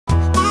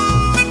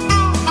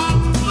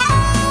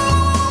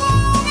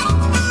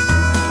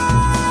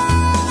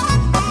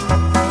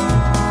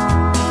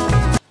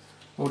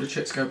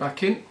chits go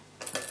back in.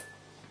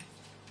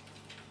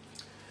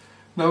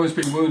 No one's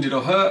been wounded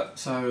or hurt,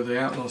 so the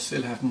Outlaws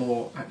still have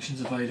more actions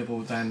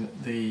available than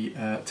the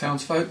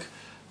townsfolk.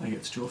 They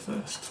get to draw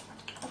first.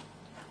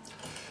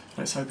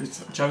 Let's hope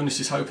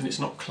Jonas is hoping it's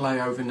not Clay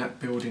over in that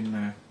building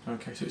there.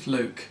 Okay, so it's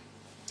Luke.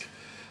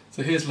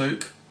 So here's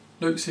Luke.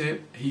 Luke's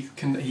here. He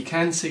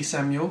can see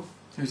Samuel,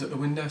 who's at the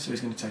window, so he's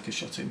going to take a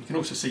shot at him. You can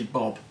also see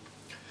Bob.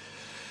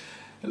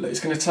 It's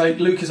going to take.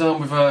 Luke is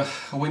armed with a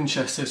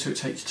Winchester, so it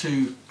takes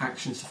 2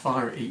 actions to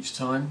fire it each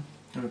time.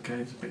 Okay,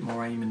 there's a bit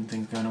more aim and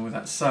things going on with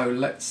that. So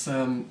let's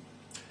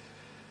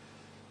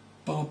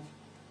Bob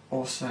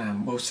or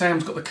Sam. Well,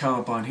 Sam's got the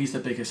carbine. He's the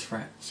biggest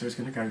threat, so he's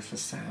going to go for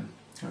Sam.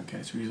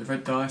 Okay, so we use a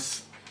red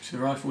dice, which is a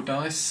rifle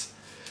dice.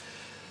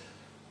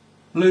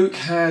 Luke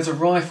has a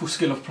rifle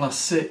skill of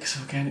 +6.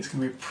 So again, it's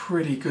going to be a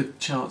pretty good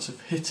chance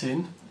of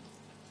hitting.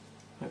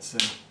 Let's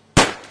see.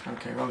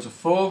 Okay, rolls a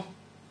 4.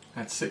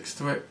 Add 6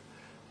 to it.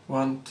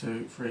 1,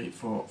 2, 3,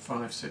 4,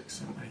 5, 6,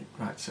 7, 8.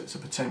 Right, so it's a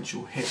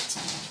potential hit.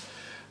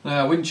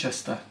 Now,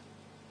 Winchester.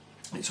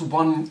 It's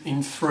 1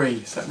 in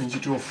 3, so that means you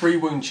draw 3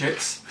 wound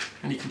chits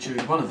and you can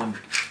choose one of them,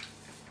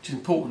 which is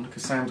important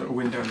because Sam's at a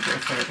window and got a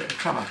fair bit of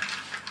cover.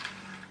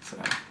 So,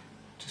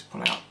 just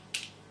pull out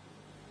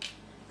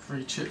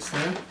 3 chits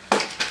there.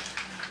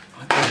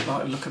 I don't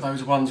like the look of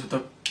those ones with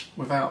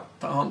that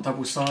aren't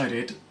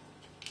double-sided.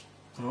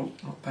 Oh,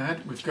 not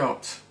bad. We've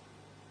got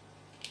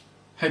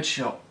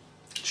headshot,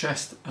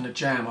 chest and a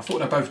jam. I thought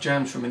they were both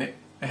jams for a minute.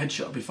 A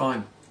headshot would be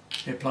fine.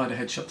 He applied a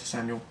headshot to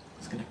Samuel.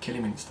 It's going to kill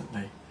him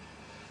instantly.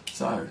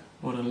 So,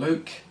 well done,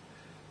 Luke.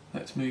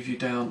 Let's move you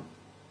down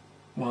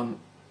 1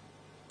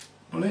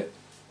 bullet.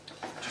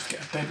 Just get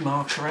a dead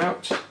marker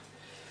out.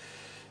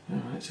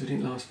 Alright, so he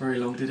didn't last very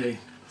long, did he?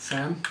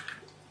 Sam.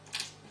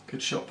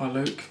 Good shot by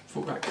Luke.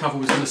 Thought that cover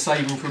was going to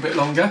save him for a bit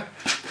longer.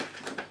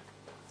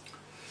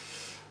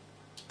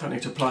 Don't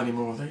need to apply any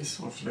more of these,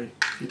 obviously.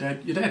 If you're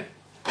dead, you're dead.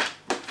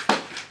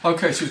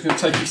 Okay, so he's going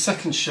to take his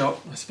second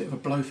shot. That's a bit of a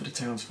blow for the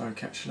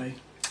townsfolk, actually.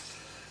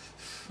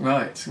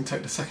 Right, he's going to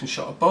take the second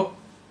shot at Bob.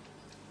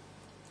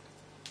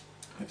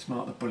 Let's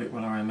mark the bullet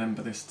when I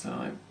remember this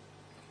time.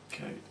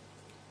 Okay.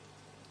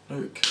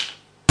 Luke.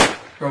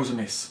 Rolls a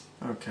miss.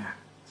 Okay.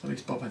 So at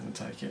least Bob hasn't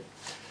taken it.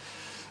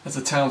 As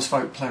a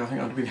townsfolk player, I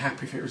think I'd have been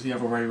happy if it was the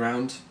other way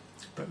round.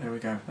 But there we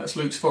go. That's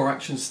Luke's 4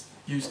 actions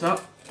used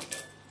up.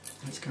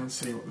 Let's go and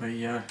see what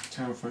the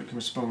townsfolk can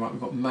respond. Right,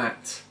 we've got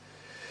Matt.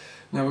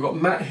 Now we've got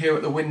Matt here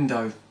at the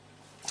window.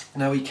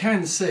 Now he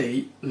can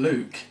see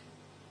Luke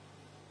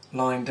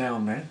lying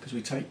down there, because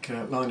we take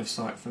line of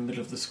sight from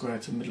middle of the square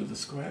to middle of the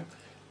square.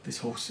 This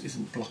horse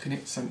isn't blocking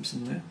it,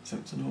 Samson there.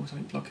 Samson horse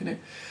ain't blocking it.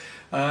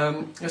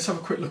 Let's have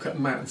a quick look at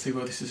Matt and see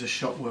whether this is a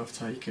shot worth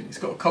taking. He's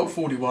got a Colt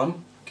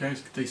 41, okay,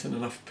 it's a decent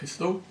enough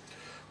pistol.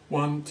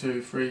 1,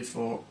 2, 3,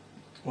 4,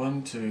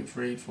 1, 2,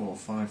 3, 4,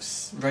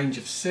 5, range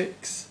of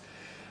 6.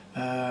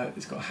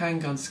 It's got a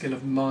handgun skill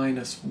of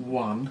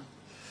 -1.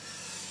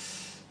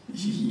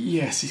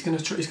 Yes, he's going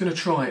to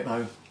try it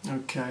though.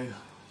 Okay,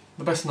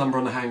 the best number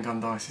on the handgun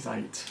dice is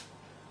 8.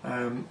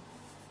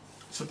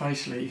 So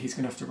basically, he's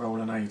going to have to roll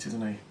an 8,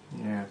 isn't he?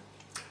 Yeah.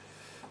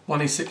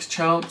 1 in 6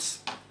 chance.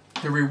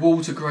 The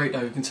rewards are great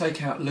though. You can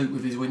take out Luke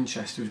with his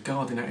Winchester, who's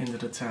guarding that end of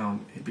the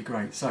town. It'd be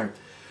great. So,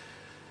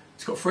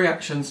 he's got 3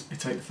 actions. He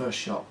take the first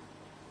shot.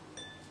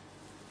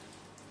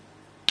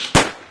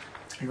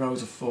 He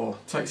rolls a 4.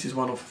 Takes his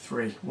 1 off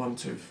 3. 1,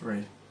 2,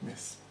 3.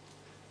 Miss.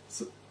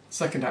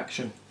 Second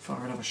action.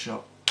 Fire another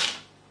shot.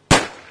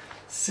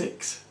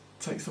 6.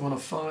 Takes the 1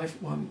 off 5.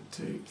 1,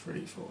 2,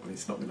 3, 4.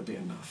 It's not going to be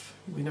enough.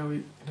 We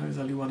know there's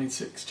only 1 in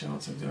 6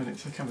 chance of doing it.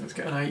 So come on, let's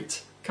get an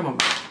 8. Come on,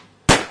 Matt.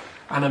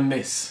 And a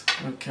miss.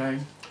 Okay.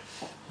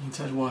 You can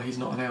tell why he's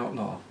not an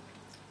outlaw.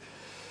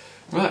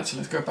 Right, so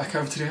let's go back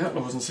over to the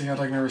Outlaws and see how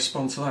they're going to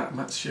respond to that.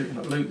 Matt's shooting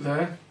at Luke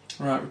there.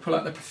 Right, we pull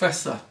out the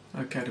Professor.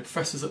 Okay, the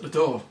Professor's at the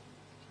door.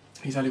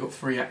 He's only got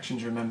 3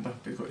 actions, remember,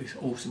 but he's got this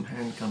awesome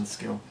handgun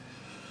skill.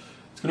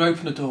 He's going to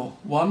open the door.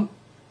 1,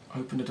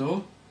 open the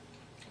door.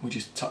 We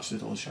just touch the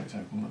door, show it's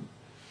open. 1,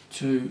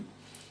 2,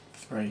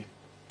 3.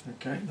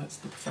 Okay, that's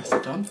the Professor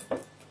done.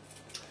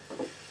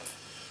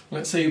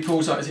 Let's see who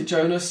pulls out. Is it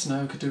Jonas?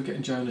 No, could do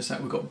getting Jonas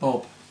out. We've got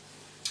Bob.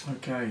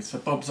 Okay, so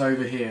Bob's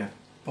over here.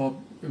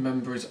 Bob,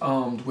 remember, is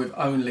armed with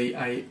only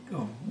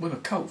with a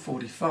Colt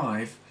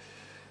 45.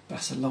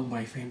 That's a long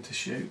way for him to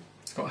shoot.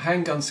 He's got a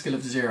handgun skill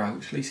of 0,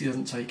 which at least he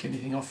doesn't take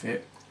anything off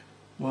it.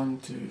 1,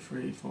 2,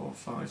 3, 4,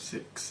 5,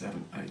 6,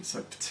 7, 8.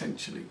 So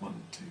potentially 1,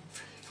 2,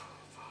 3, 4,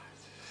 5.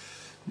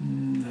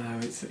 No,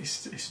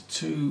 it's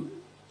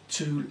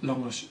too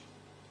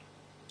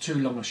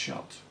long a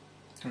shot.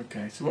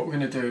 Okay, so what we're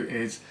going to do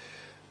is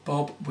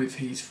Bob, with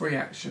his 3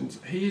 actions,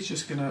 he is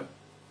just going to.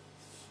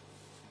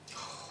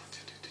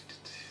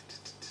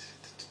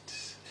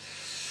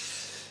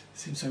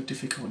 Seems so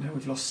difficult now.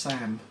 We've lost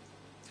Sam.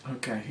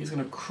 Okay, he's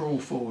going to crawl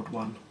forward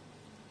 1.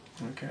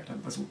 Okay,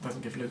 that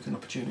doesn't give Luke an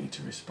opportunity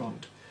to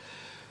respond.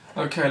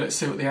 Okay, let's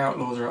see what the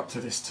Outlaws are up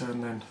to this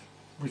turn then.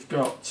 We've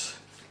got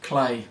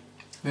Clay.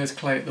 There's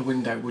Clay at the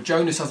window. Well,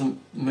 Jonas hasn't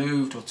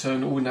moved or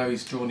turned. All we know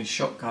he's drawn his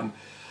shotgun.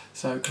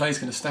 So Clay's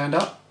going to stand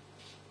up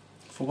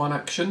for one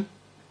action,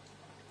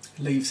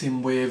 leaves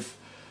him with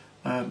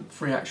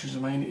 3 actions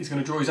remaining. He's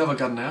going to draw his other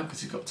gun now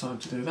because he's got time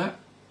to do that.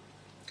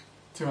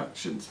 2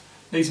 actions,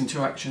 leaves him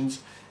 2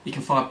 actions. He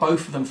can fire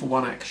both of them for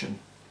 1 action.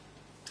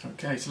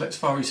 Okay, so let's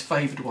fire his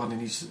favoured one in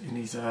his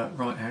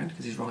right hand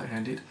because he's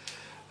right-handed.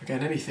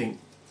 Again, anything.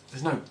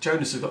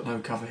 Jonas has got no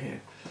cover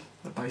here.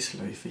 But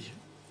basically,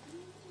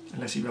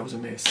 unless he rolls a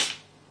miss,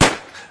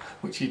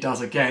 which he does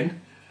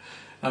again.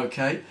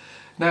 Okay,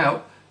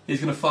 now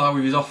he's going to fire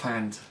with his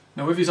offhand.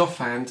 Now with his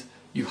offhand,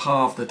 you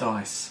halve the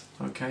dice.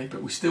 Okay,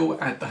 but we still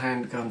add the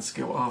handgun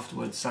skill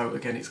afterwards. So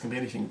again, it's going to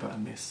be anything but a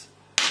miss.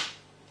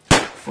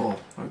 4.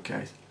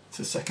 Okay,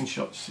 so second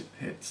shot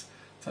hits.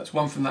 So that's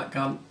 1 from that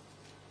gun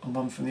and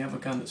 1 from the other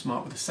gun that's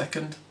marked with a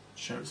second.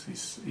 Shows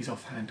his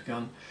offhand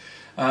gun.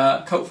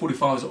 Colt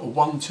 45s are a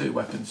 1-2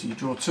 weapon, so you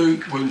draw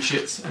 2 wound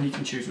shits and you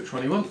can choose which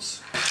one he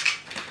wants.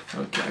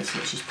 Okay, so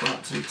let's just pull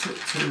out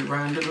two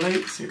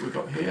randomly, see what we've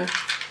got here.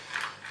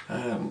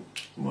 1,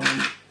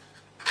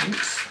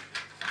 oops,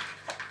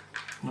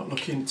 not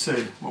looking,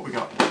 2, what we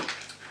got?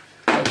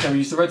 Okay, we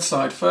use the red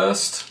side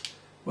first.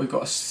 We've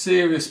got a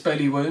serious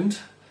belly wound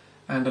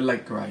and a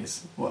leg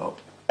graze. Well,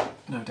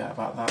 no doubt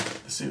about that,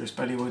 the serious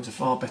belly wound's a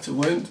far better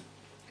wound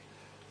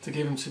to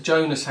give him. So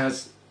Jonas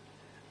has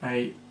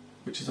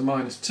which is a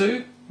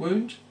 -2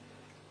 wound,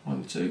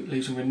 1, 2,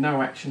 leaves him with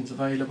no actions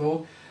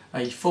available.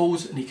 He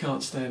falls and he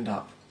can't stand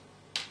up.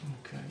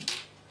 Okay,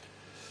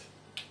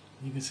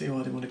 you can see why I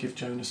didn't want to give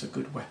Jonas a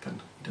good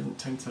weapon. He doesn't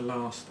tend to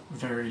last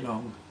very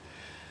long.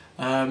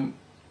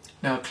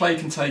 Now Clay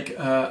can take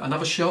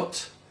another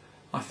shot.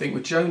 I think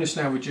with Jonas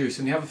now reduced,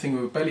 and the other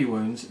thing with belly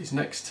wounds is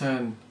next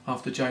turn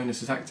after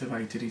Jonas is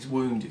activated, his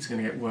wound is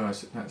going to get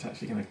worse, and that's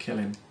actually going to kill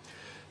him.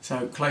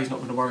 So Clay's not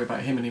going to worry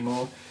about him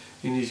anymore.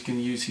 He's going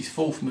to use his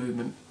 4th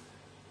movement,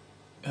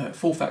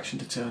 4th action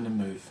to turn and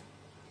move.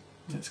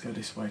 Let's go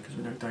this way because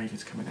we know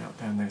David's coming out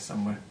down there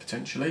somewhere,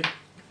 potentially.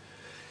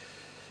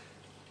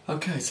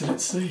 Okay, so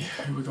let's see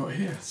who we got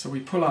here. So we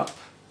pull up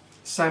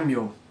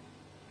Samuel.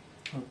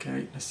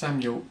 Okay, now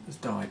Samuel has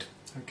died.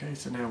 Okay,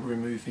 so now we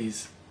remove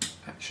his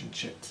action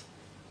chit.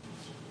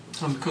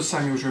 And because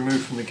Samuel's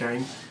removed from the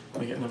game,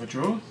 we get another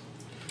draw.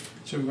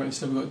 So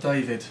instead we've got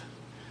David.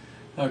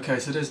 Okay,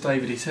 so there's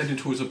David. He's heading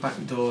towards the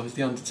back door. He's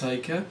the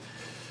Undertaker.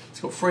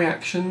 He's got 3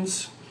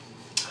 actions.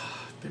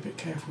 Be a bit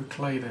careful with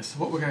Clay there. So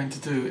what we're going to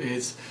do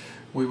is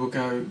we will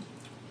go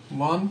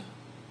 1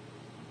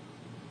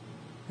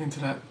 into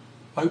that,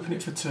 open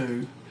it for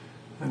 2,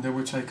 and then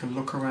we'll take a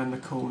look around the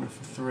corner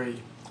for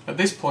 3. At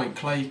this point,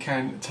 Clay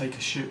can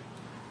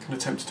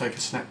attempt to take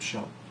a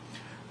snapshot.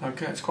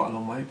 Okay, it's quite a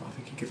long way, but I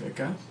think he'll give it a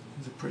go.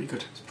 It's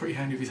pretty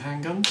handy with his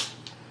handguns.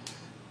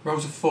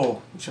 Rolls a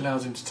 4, which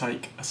allows him to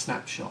take a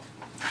snapshot.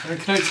 And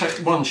he can only take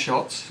 1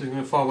 shot, so he's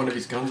going to fire one of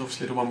his guns,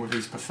 obviously the one with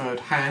his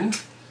preferred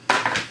hand.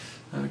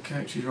 Okay,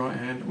 which is right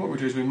hand. And what we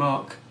do is we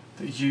mark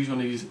that he's used one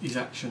of his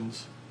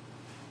actions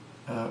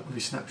with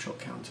his snapshot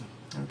counter.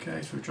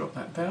 Okay, so we drop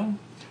that down.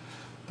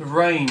 The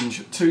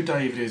range to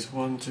David is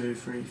 1, 2,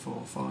 3,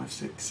 4, 5,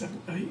 6,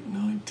 7, 8,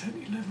 9,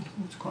 10, 11.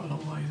 It's quite a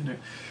long way, isn't it?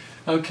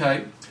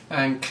 Okay,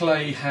 and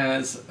Clay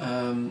has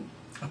a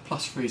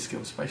 +3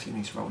 skill, so basically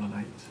needs to roll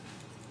an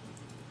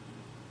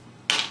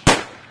 8.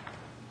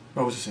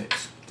 Rolls a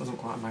 6, doesn't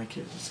quite make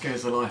it.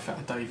 Scares the life out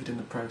of David in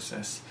the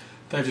process.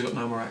 David's got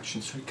no more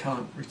action, so he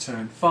can't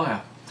return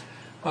fire.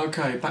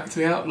 Okay, back to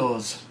the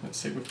Outlaws. Let's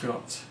see what we've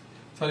got.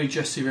 It's only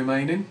Jesse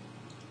remaining.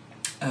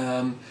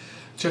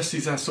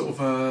 Jesse's our sort of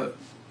a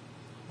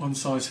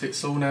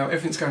one-size-fits-all now.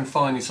 Everything's going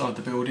fine inside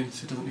the building,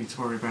 so he doesn't need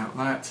to worry about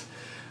that.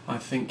 I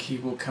think he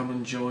will come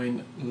and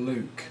join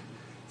Luke.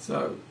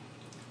 So,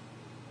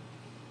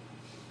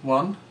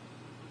 1,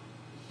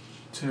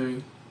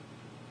 2,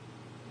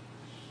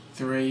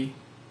 3,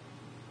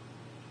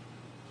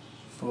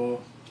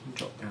 4, and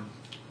drop down.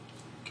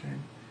 Okay,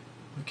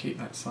 we'll keep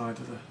that side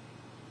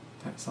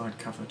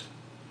covered.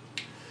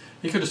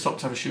 He could have stopped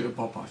to have a shoot at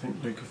Bob, but I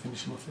think Luke will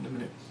finish him off in a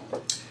minute.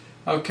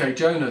 Okay,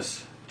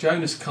 Jonas.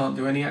 Jonas can't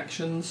do any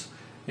actions.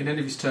 In the end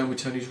of his turn, we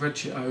turn his red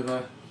shit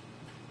over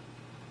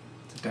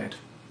to dead.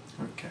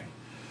 Okay,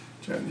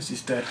 Jonas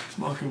is dead. It's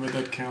marking with a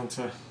dead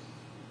counter.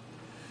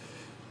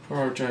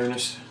 Poor old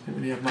Jonas. Didn't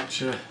really have much.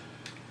 Could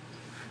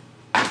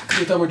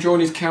have done with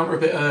drawing his counter a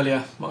bit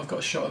earlier. Might have got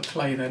a shot at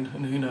Clay then,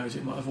 and who knows,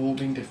 it might have all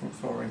been different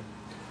for him.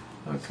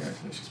 Okay, so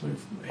let's just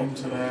move him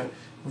to there.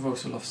 We've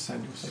also lost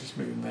Samuel, so just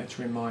move him there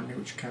to remind me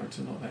which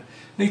character's not there.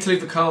 Need to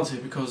leave the cards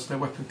here because their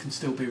weapon can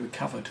still be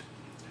recovered.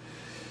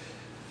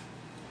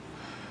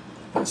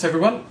 That's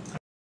everyone.